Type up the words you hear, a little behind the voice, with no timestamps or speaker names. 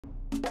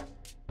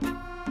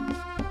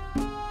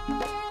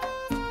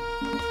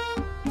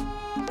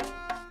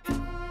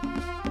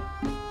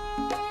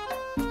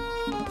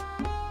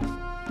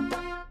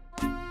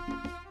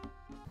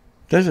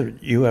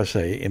Desert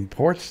USA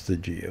imports the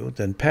geodes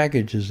and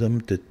packages them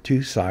to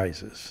 2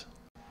 sizes.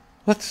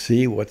 Let's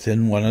see what's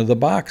in one of the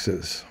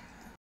boxes.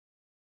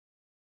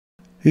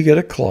 You get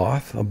a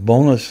cloth, a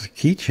bonus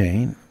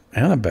keychain,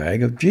 and a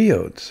bag of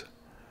geodes.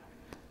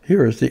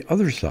 Here is the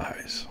other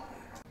size.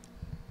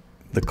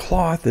 The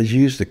cloth is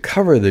used to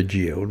cover the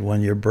geode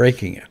when you're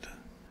breaking it.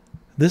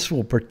 This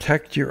will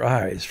protect your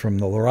eyes from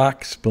the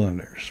rock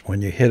splinters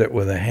when you hit it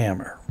with a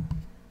hammer.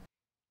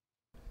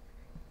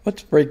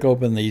 Let's break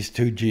open these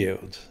 2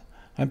 geodes.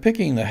 I'm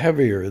picking the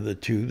heavier of the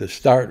 2 to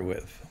start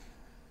with.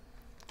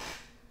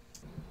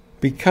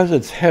 Because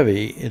it's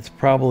heavy, it's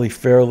probably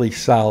fairly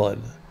solid,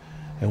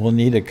 and we'll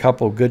need a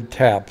couple good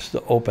taps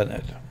to open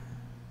it.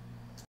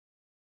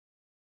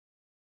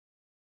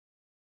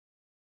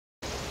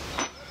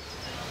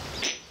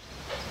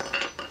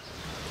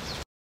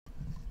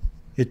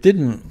 It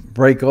didn't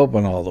break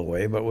open all the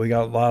way, but we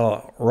got a lot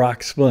of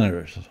rock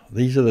splinters.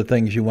 These are the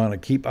things you want to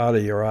keep out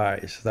of your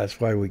eyes. That's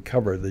why we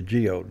cover the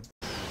geode.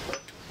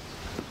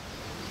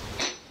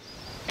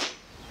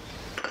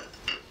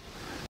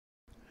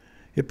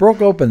 It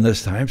broke open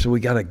this time, so we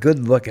got a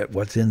good look at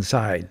what's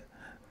inside.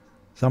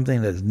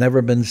 Something that's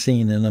never been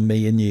seen in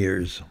 1,000,000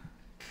 years.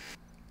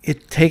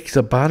 It takes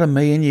about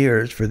 1,000,000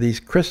 years for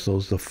these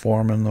crystals to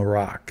form in the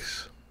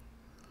rocks.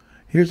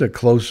 Here's a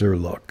closer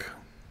look.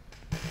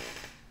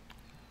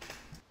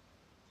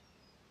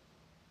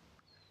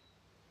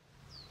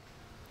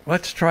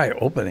 Let's try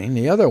opening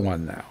the other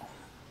one now.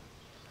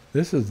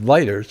 This is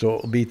lighter, so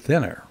it will be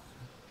thinner.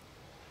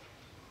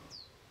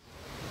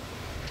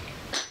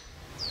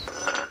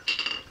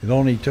 It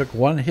only took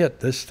 1 hit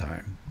this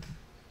time.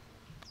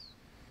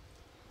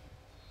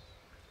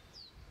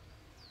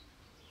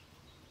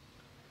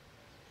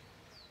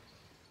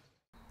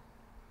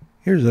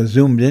 Here's a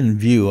zoomed-in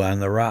view on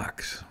the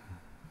rocks.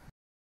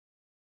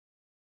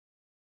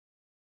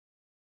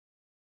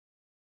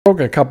 Broke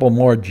a couple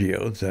more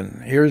geodes,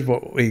 and here's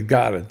what we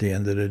got at the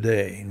end of the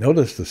day.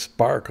 Notice the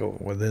sparkle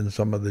within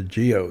some of the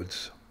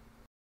geodes.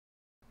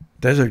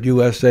 Desert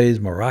USA's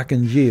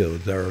Moroccan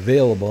Geodes are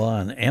available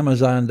on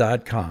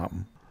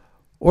Amazon.com.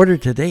 Order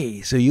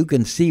today so you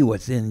can see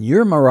what's in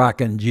your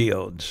Moroccan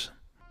geodes.